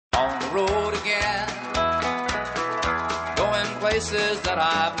road again, going places that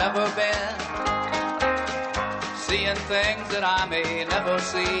I've never been, seeing things that I may never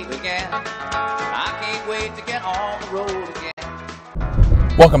see again. I can't wait to get on the road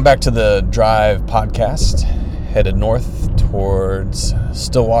again. Welcome back to the Drive podcast, headed north towards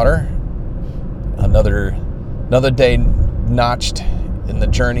Stillwater. Another day notched in the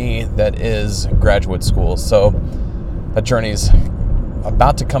journey that is graduate school. So that journey's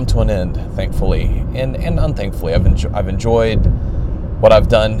about to come to an end, thankfully and unthankfully. I've enjoyed what I've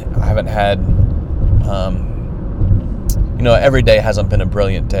done. I haven't had, every day hasn't been a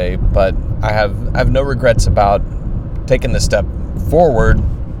brilliant day, but I have no regrets about taking the step forward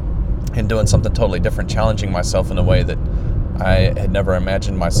and doing something totally different, challenging myself in a way that I had never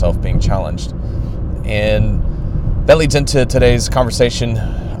imagined myself being challenged. And that leads into today's conversation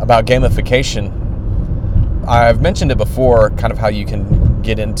about gamification. I've mentioned it before, kind of how you can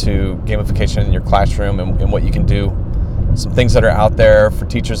get into gamification in your classroom and what you can do. Some things that are out there for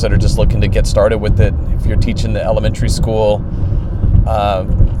teachers that are just looking to get started with it. If you're teaching the elementary school,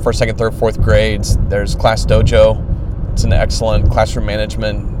 first, second, third, fourth grades, there's Class Dojo. It's an excellent classroom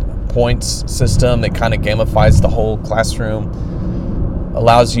management points system that kind of gamifies the whole classroom,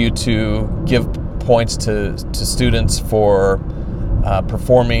 allows you to give points to students for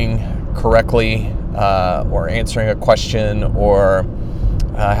performing correctly or answering a question or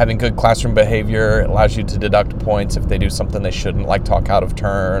having good classroom behavior. It allows you to deduct points if they do something they shouldn't, like talk out of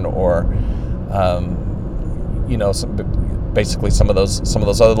turn or basically some of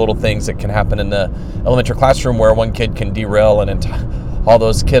those other little things that can happen in the elementary classroom where one kid can derail all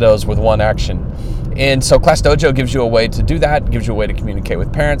those kiddos with one action. And so Class Dojo gives you a way to do that, gives you a way to communicate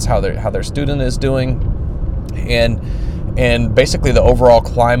with parents how their student is doing, and basically the overall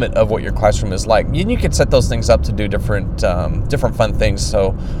climate of what your classroom is like. You can set those things up to do different fun things.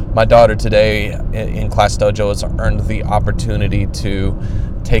 So my daughter today in Class Dojo has earned the opportunity to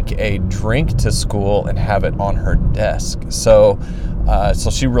take a drink to school and have it on her desk. So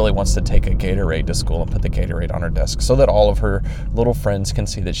she really wants to take a Gatorade to school and put the Gatorade on her desk so that all of her little friends can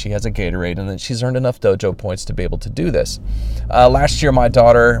see that she has a Gatorade and that she's earned enough dojo points to be able to do this. Last year, my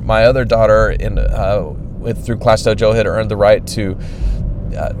other daughter, through Class Dojo, had earned the right to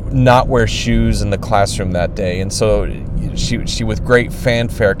not wear shoes in the classroom that day. And so she with great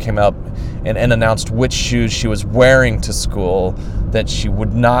fanfare came up and announced which shoes she was wearing to school that she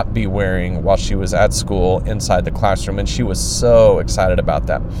would not be wearing while she was at school inside the classroom. And she was so excited about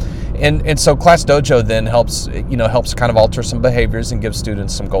that. And so Class Dojo then helps kind of alter some behaviors and give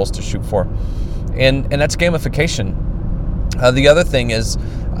students some goals to shoot for. And that's gamification. The other thing is,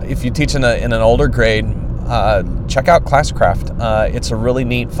 if you teach in an older grade, check out Classcraft. It's a really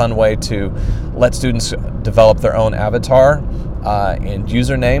neat, fun way to let students develop their own avatar and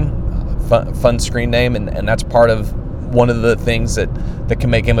username, fun screen name, and that's part of one of the things that can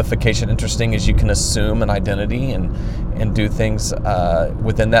make gamification interesting is you can assume an identity and do things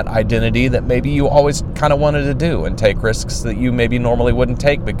within that identity that maybe you always kind of wanted to do and take risks that you maybe normally wouldn't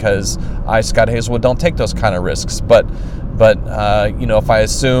take, because I, Scott Hazelwood, don't take those kind of risks. But if I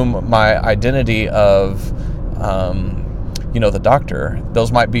assume my identity of the doctor,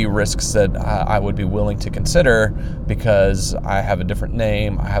 those might be risks that I would be willing to consider because I have a different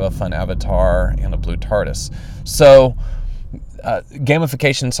name, I have a fun avatar, and a blue TARDIS. So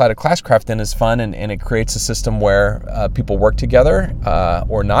gamification inside of Classcraft then is fun, and it creates a system where people work together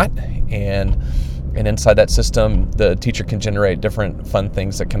or not, and inside that system the teacher can generate different fun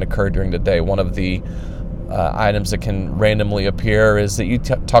things that can occur during the day. One of the items that can randomly appear is that you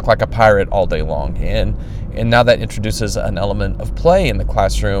talk like a pirate all day long, and now that introduces an element of play in the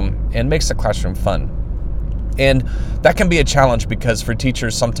classroom and makes the classroom fun. And that can be a challenge because for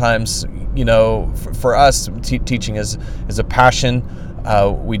teachers sometimes, for us, teaching is a passion.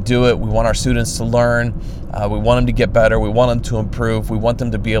 We do it. We want our students to learn. We want them to get better. We want them to improve. We want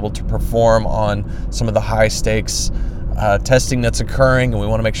them to be able to perform on some of the high stakes testing that's occurring, and we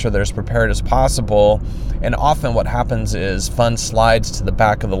want to make sure they're as prepared as possible. And often what happens is fun slides to the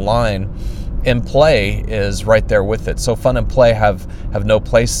back of the line, and play is right there with it. So fun and play have no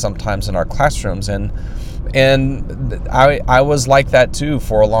place sometimes in our classrooms, and I was like that too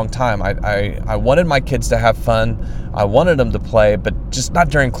for a long time. I wanted my kids to have fun. I wanted them to play, but just not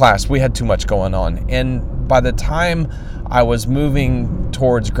during class. We had too much going on. And by the time I was moving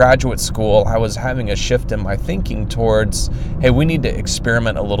towards graduate school, I was having a shift in my thinking towards, hey, we need to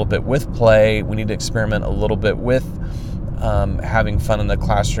experiment a little bit with play. We need to experiment a little bit with having fun in the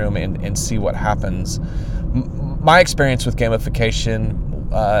classroom and see what happens. My experience with gamification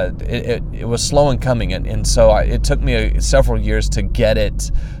it was slow in coming, and so it took me several years to get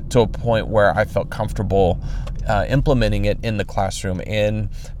it to a point where I felt comfortable implementing it in the classroom. And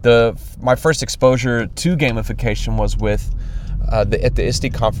my first exposure to gamification was with at the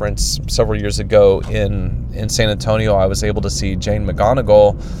ISTE conference several years ago in San Antonio. I was able to see Jane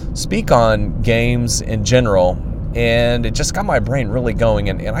McGonigal speak on games in general, and it just got my brain really going.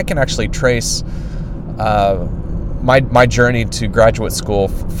 And I can actually trace my journey to graduate school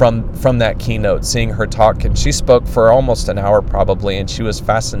from that keynote, seeing her talk. And she spoke for almost an hour probably, and she was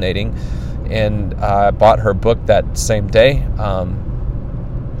fascinating. And I bought her book that same day,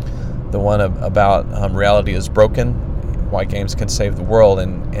 the one about Reality is Broken, Why Games Can Save the World.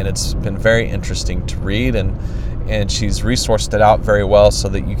 And it's been very interesting to read, and she's resourced it out very well so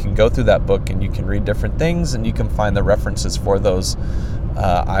that you can go through that book and you can read different things and you can find the references for those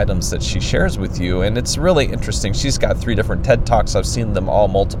items that she shares with you. And it's really interesting. She's got 3 different TED Talks. I've seen them all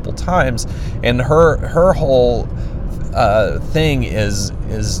multiple times, and her whole thing is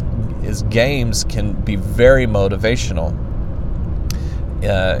games can be very motivational.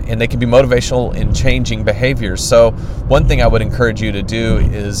 And they can be motivational in changing behaviors. So one thing I would encourage you to do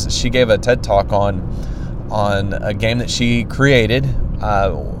is, she gave a TED Talk on a game that she created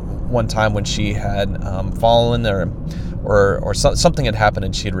one time when she had fallen or something had happened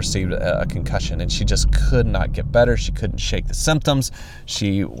and she had received a concussion, and she just could not get better. She couldn't shake the symptoms.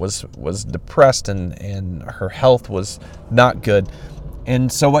 She was depressed, and her health was not good.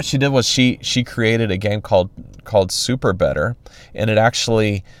 And so what she did was she created a game called Super Better, and it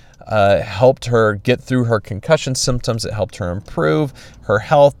actually helped her get through her concussion symptoms. It helped her improve her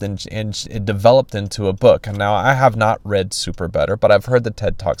health, and it developed into a book. And now I have not read Super Better, but I've heard the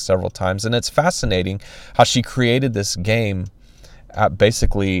TED Talk several times, and it's fascinating how she created this game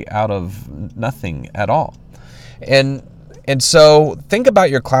basically out of nothing at all. And so think about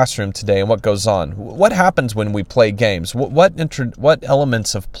your classroom today and what goes on. What happens when we play games? What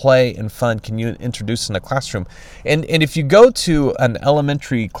elements of play and fun can you introduce in a classroom? And if you go to an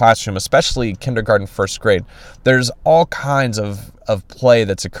elementary classroom, especially kindergarten, first grade, there's all kinds of play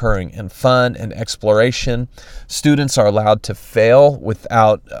that's occurring, and fun and exploration. Students are allowed to fail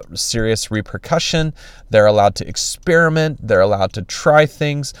without serious repercussion. They're allowed to experiment. They're allowed to try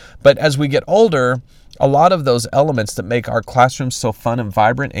things. But as we get older, a lot of those elements that make our classrooms so fun and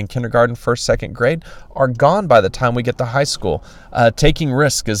vibrant in kindergarten, first, second grade are gone by the time we get to high school. Taking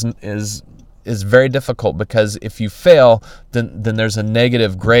risk is very difficult, because if you fail, then there's a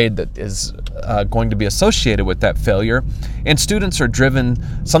negative grade that is going to be associated with that failure. And some students are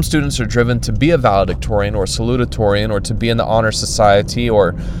driven to be a valedictorian or salutatorian, or to be in the honor society,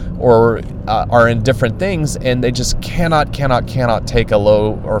 or are in different things, and they just cannot take a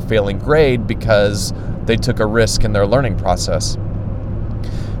low or failing grade because they took a risk in their learning process.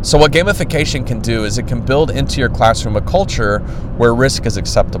 So what gamification can do is it can build into your classroom a culture where risk is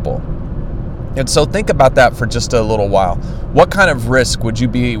acceptable. And so think about that for just a little while. What kind of risk would you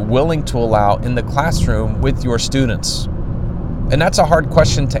be willing to allow in the classroom with your students? And that's a hard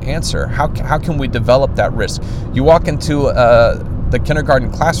question to answer. How can we develop that risk? You walk into the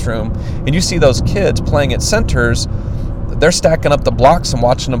kindergarten classroom and you see those kids playing at centers. They're stacking up the blocks and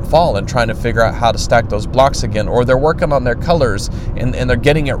watching them fall and trying to figure out how to stack those blocks again. Or they're working on their colors and they're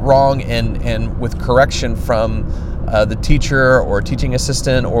getting it wrong, and with correction from the teacher or teaching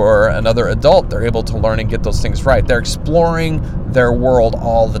assistant or another adult, they're able to learn and get those things right. They're exploring their world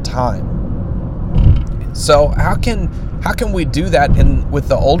all the time. So how can we do that with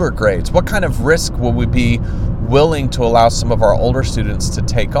the older grades? What kind of risk will we be willing to allow some of our older students to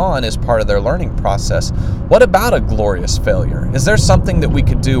take on as part of their learning process? What about a glorious failure? Is there something that we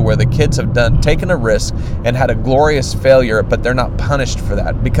could do where the kids have taken a risk and had a glorious failure, but they're not punished for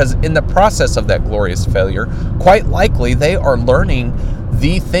that? Because in the process of that glorious failure, quite likely they are learning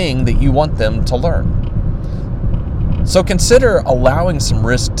the thing that you want them to learn. So consider allowing some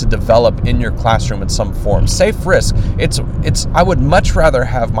risk to develop in your classroom in some form. Safe risk. I would much rather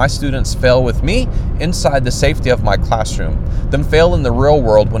have my students fail with me inside the safety of my classroom than fail in the real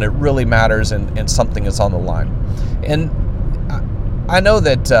world when it really matters and something is on the line. And I know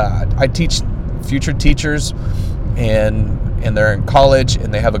that I teach future teachers, and they're in college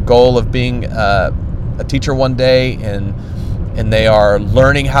and they have a goal of being a teacher one day, and they are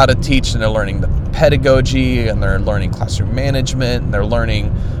learning how to teach, and they're learning the pedagogy, and they're learning classroom management, and they're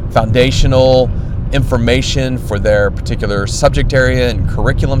learning foundational information for their particular subject area and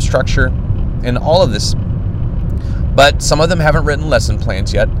curriculum structure and all of this. But some of them haven't written lesson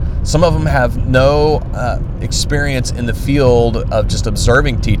plans yet. Some of them have no experience in the field of just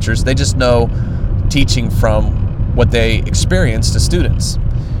observing teachers. They just know teaching from what they experienced as students.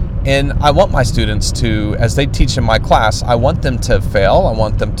 And I want my students to, as they teach in my class, I want them to fail, I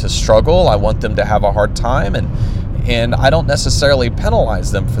want them to struggle, I want them to have a hard time, and I don't necessarily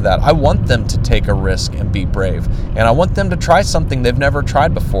penalize them for that. I want them to take a risk and be brave. And I want them to try something they've never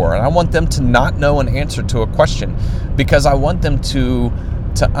tried before. And I want them to not know an answer to a question, because I want them to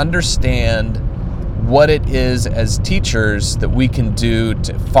understand what it is as teachers that we can do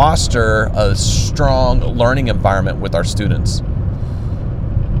to foster a strong learning environment with our students.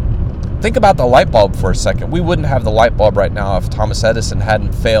 Think about the light bulb for a second. We wouldn't have the light bulb right now if Thomas Edison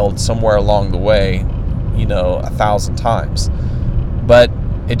hadn't failed somewhere along the way, 1,000 times. But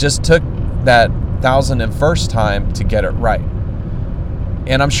it just took that 1,001st time to get it right.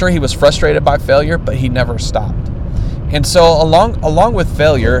 And I'm sure he was frustrated by failure, but he never stopped. And so along with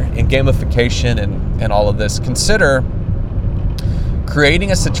failure and gamification and all of this, consider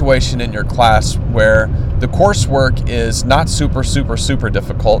creating a situation in your class where the coursework is not super, super, super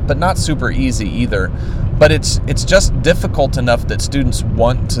difficult, but not super easy either. But it's just difficult enough that students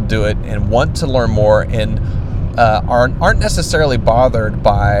want to do it and want to learn more, and aren't necessarily bothered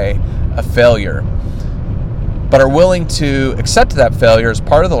by a failure, but are willing to accept that failure as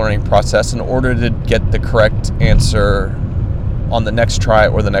part of the learning process in order to get the correct answer on the next try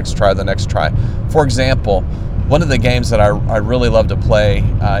or the next try or the next try. For example, one of the games that I really love to play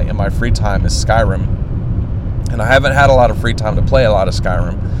in my free time is Skyrim. And I haven't had a lot of free time to play a lot of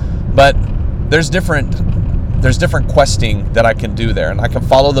Skyrim, but there's different questing that I can do there, and I can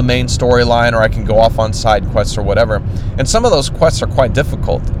follow the main storyline, or I can go off on side quests or whatever. And some of those quests are quite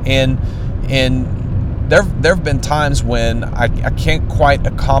difficult, and there have been times when I can't quite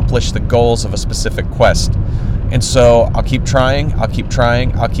accomplish the goals of a specific quest. And so I'll keep trying, I'll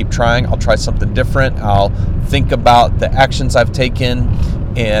try something different, I'll think about the actions I've taken,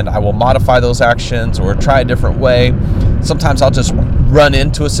 and I will modify those actions or try a different way. Sometimes I'll just run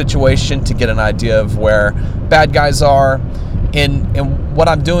into a situation to get an idea of where bad guys are. And what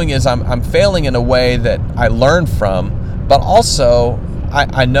I'm doing is I'm failing in a way that I learn from, but also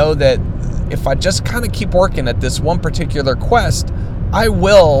I know that if I just kind of keep working at this one particular quest, I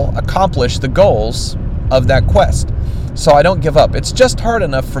will accomplish the goals of that quest. So I don't give up. It's just hard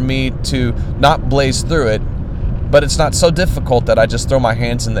enough for me to not blaze through it, but it's not so difficult that I just throw my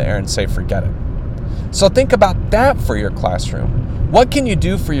hands in the air and say, forget it. So think about that for your classroom. What can you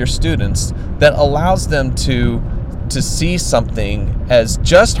do for your students that allows them to see something as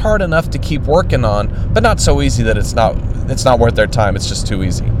just hard enough to keep working on, but not so easy that it's not worth their time, it's just too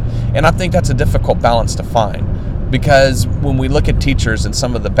easy. And I think that's a difficult balance to find. Because when we look at teachers and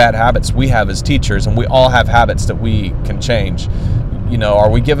some of the bad habits we have as teachers, and we all have habits that we can change, are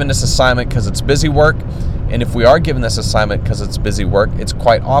we given this assignment because it's busy work? And if we are given this assignment because it's busy work, it's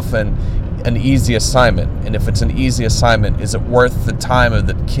quite often an easy assignment. And if it's an easy assignment, is it worth the time of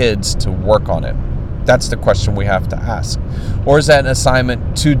the kids to work on it? That's the question we have to ask. Or is that an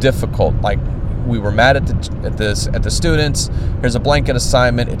assignment too difficult? Like, we were mad at the students. Here's a blanket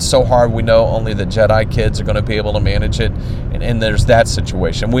assignment. It's so hard. We know only the Jedi kids are going to be able to manage it. And there's that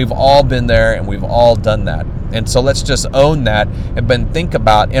situation. We've all been there, and we've all done that. And so let's just own that and then think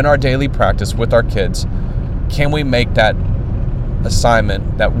about, in our daily practice with our kids, can we make that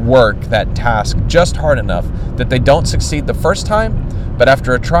assignment, that work, that task just hard enough that they don't succeed the first time, but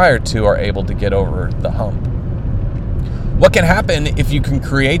after a try or two are able to get over the hump? What can happen if you can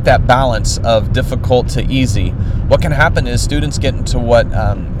create that balance of difficult to easy? What can happen is students get into what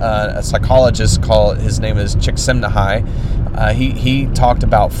a psychologist his name is Csikszentmihalyi. He talked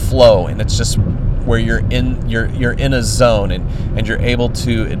about flow, and it's just where you're in a zone and you're able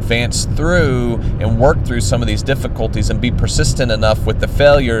to advance through and work through some of these difficulties and be persistent enough with the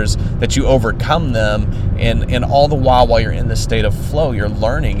failures that you overcome them, and all the while you're in this state of flow, you're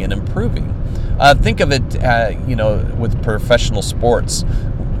learning and improving. Think of it, with professional sports.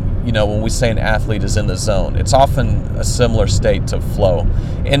 When we say an athlete is in the zone, it's often a similar state to flow.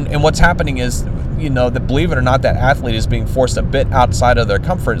 And what's happening is, that, believe it or not, that athlete is being forced a bit outside of their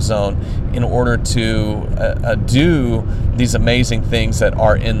comfort zone in order to do these amazing things that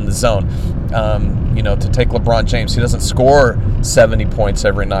are in the zone. To take LeBron James, he doesn't score 70 points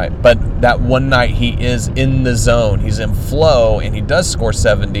every night, but that one night he is in the zone, he's in flow, and he does score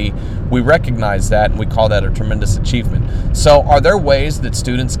 70. We recognize that, and we call that a tremendous achievement. So are there ways that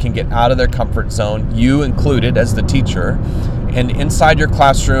students can get out of their comfort zone, you included as the teacher, and inside your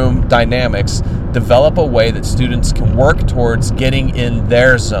classroom dynamics, develop a way that students can work towards getting in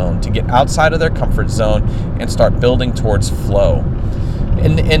their zone, to get outside of their comfort zone and start building towards flow?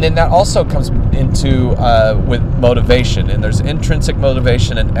 And then that also comes into with motivation, and there's intrinsic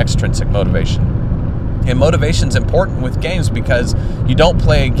motivation and extrinsic motivation. And motivation's important with games because you don't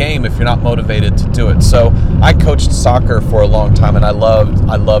play a game if you're not motivated to do it. So I coached soccer for a long time, and I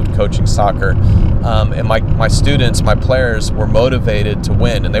loved coaching soccer. And my students, my players, were motivated to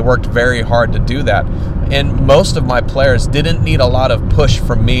win, and they worked very hard to do that. And most of my players didn't need a lot of push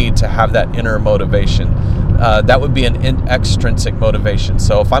from me to have that inner motivation. That would be an extrinsic motivation.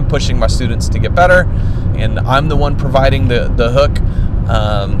 So if I'm pushing my students to get better, and I'm the one providing the hook,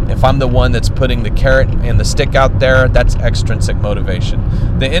 if I'm the one that's putting the carrot and the stick out there, that's extrinsic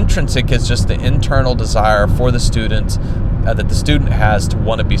motivation. The intrinsic is just the internal desire for the student that the student has to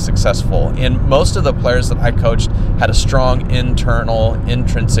want to be successful. And most of the players that I coached had a strong internal,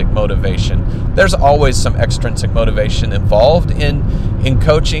 intrinsic motivation. There's always some extrinsic motivation involved in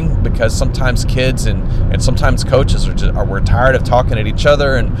coaching, because sometimes kids and sometimes coaches we're tired of talking at each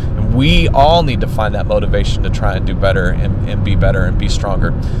other, and we all need to find that motivation to try and do better and be better and be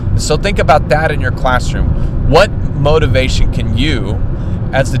stronger. So think about that in your classroom. What motivation can you,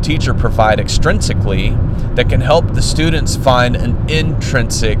 as the teacher, provide extrinsically that can help the students find an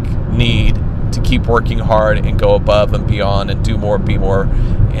intrinsic need to keep working hard and go above and beyond and do more, be more,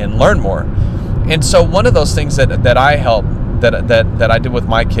 and learn more? And so one of those things that I help, that I did with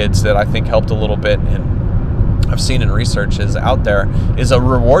my kids that I think helped a little bit, and I've seen in research is out there, is a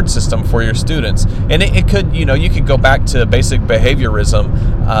reward system for your students. And it could, you could go back to basic behaviorism,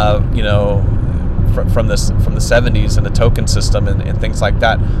 from the 70s and the token system and things like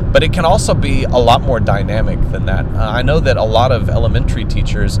that. But it can also be a lot more dynamic than that. I know that a lot of elementary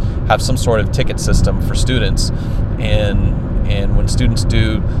teachers have some sort of ticket system for students, and when students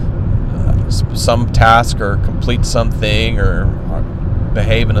do some task or complete something or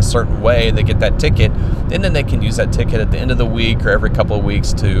behave in a certain way, they get that ticket, and then they can use that ticket at the end of the week or every couple of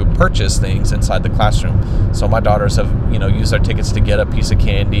weeks to purchase things inside the classroom. So my daughters have used their tickets to get a piece of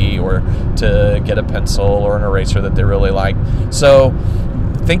candy or to get a pencil or an eraser that they really like. So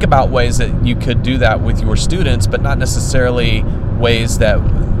think about ways that you could do that with your students, but not necessarily ways that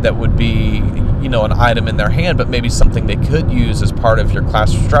would be an item in their hand, but maybe something they could use as part of your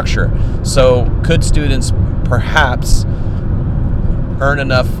class structure. So could students perhaps earn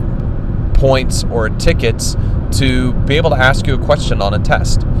enough points or tickets to be able to ask you a question on a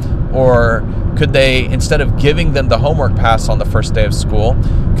test? Or could they, instead of giving them the homework pass on the first day of school,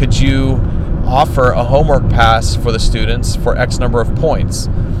 could you offer a homework pass for the students for X number of points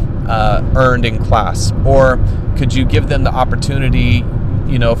earned in class? Or could you give them the opportunity,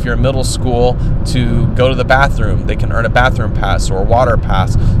 if you're in middle school, to go to the bathroom? They can earn a bathroom pass or a water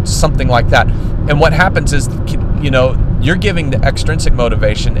pass, something like that. And what happens is, you're giving the extrinsic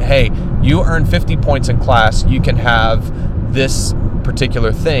motivation. Hey, you earn 50 points in class, you can have this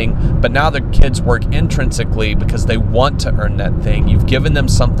particular thing. But now the kids work intrinsically because they want to earn that thing. You've given them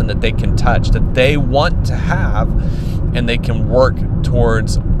something that they can touch, that they want to have, and they can work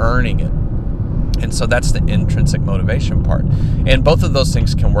towards earning it. And so that's the intrinsic motivation part. And both of those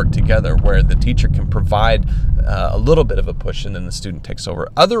things can work together, where the teacher can provide a little bit of a push and then the student takes over.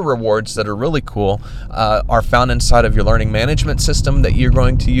 Other rewards that are really cool are found inside of your learning management system that you're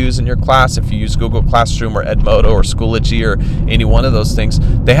going to use in your class. If you use Google Classroom or Edmodo or Schoology or any one of those things,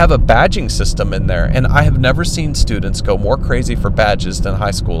 they have a badging system in there. And I have never seen students go more crazy for badges than high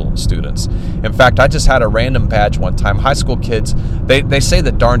school students. In fact, I just had a random badge one time. High school kids, they say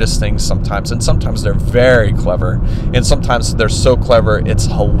the darndest things sometimes, and sometimes they're very clever, and sometimes they're so clever it's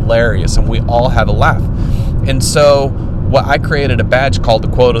hilarious, and we all have a laugh. And so I created a badge called the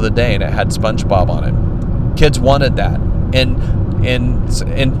Quote of the Day, and it had SpongeBob on it. Kids wanted that, and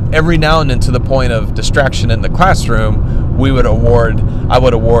every now and then, to the point of distraction in the classroom, I would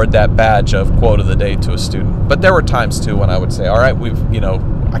award that badge of Quote of the Day to a student. But there were times too when I would say, all right,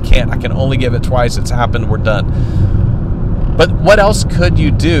 I can only give it twice, it's happened, we're done. But what else could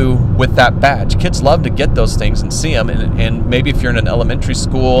you do with that badge? Kids love to get those things and see them. And maybe if you're in an elementary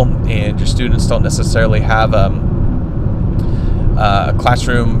school and your students don't necessarily have a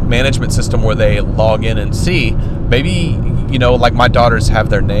classroom management system where they log in and see, maybe, like my daughters have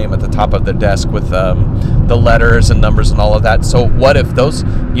their name at the top of their desk with the letters and numbers and all of that. So what if those,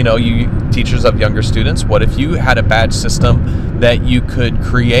 you teachers of younger students, what if you had a badge system that you could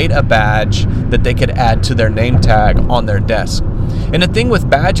create a badge that they could add to their name tag on their desk? And the thing with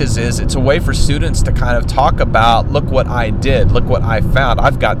badges is it's a way for students to kind of talk about, look what I did, look what I found,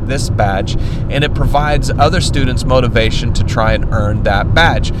 I've got this badge, and it provides other students motivation to try and earn that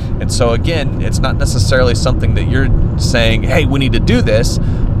badge. And so again, it's not necessarily something that you're saying, hey, we need to do this,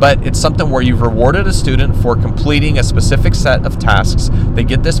 but it's something where you've rewarded a student for completing a specific set of tasks. They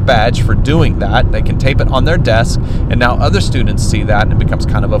get this badge for doing that. They can tape it on their desk, and now other students see that, and it becomes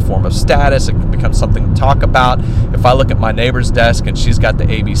kind of a form of status. It becomes something to talk about. If I look at my neighbor's desk and she's got the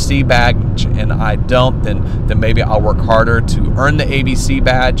ABC badge and I don't, then maybe I'll work harder to earn the ABC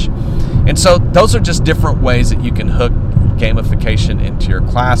badge. And so those are just different ways that you can hook gamification into your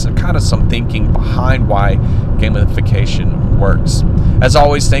class, and kind of some thinking behind why gamification works. As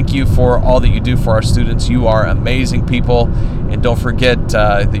always, thank you for all that you do for our students. You are amazing people, and don't forget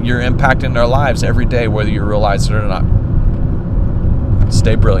that you're impacting their lives every day, whether you realize it or not.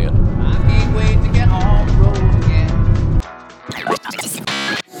 Stay brilliant. I can't wait to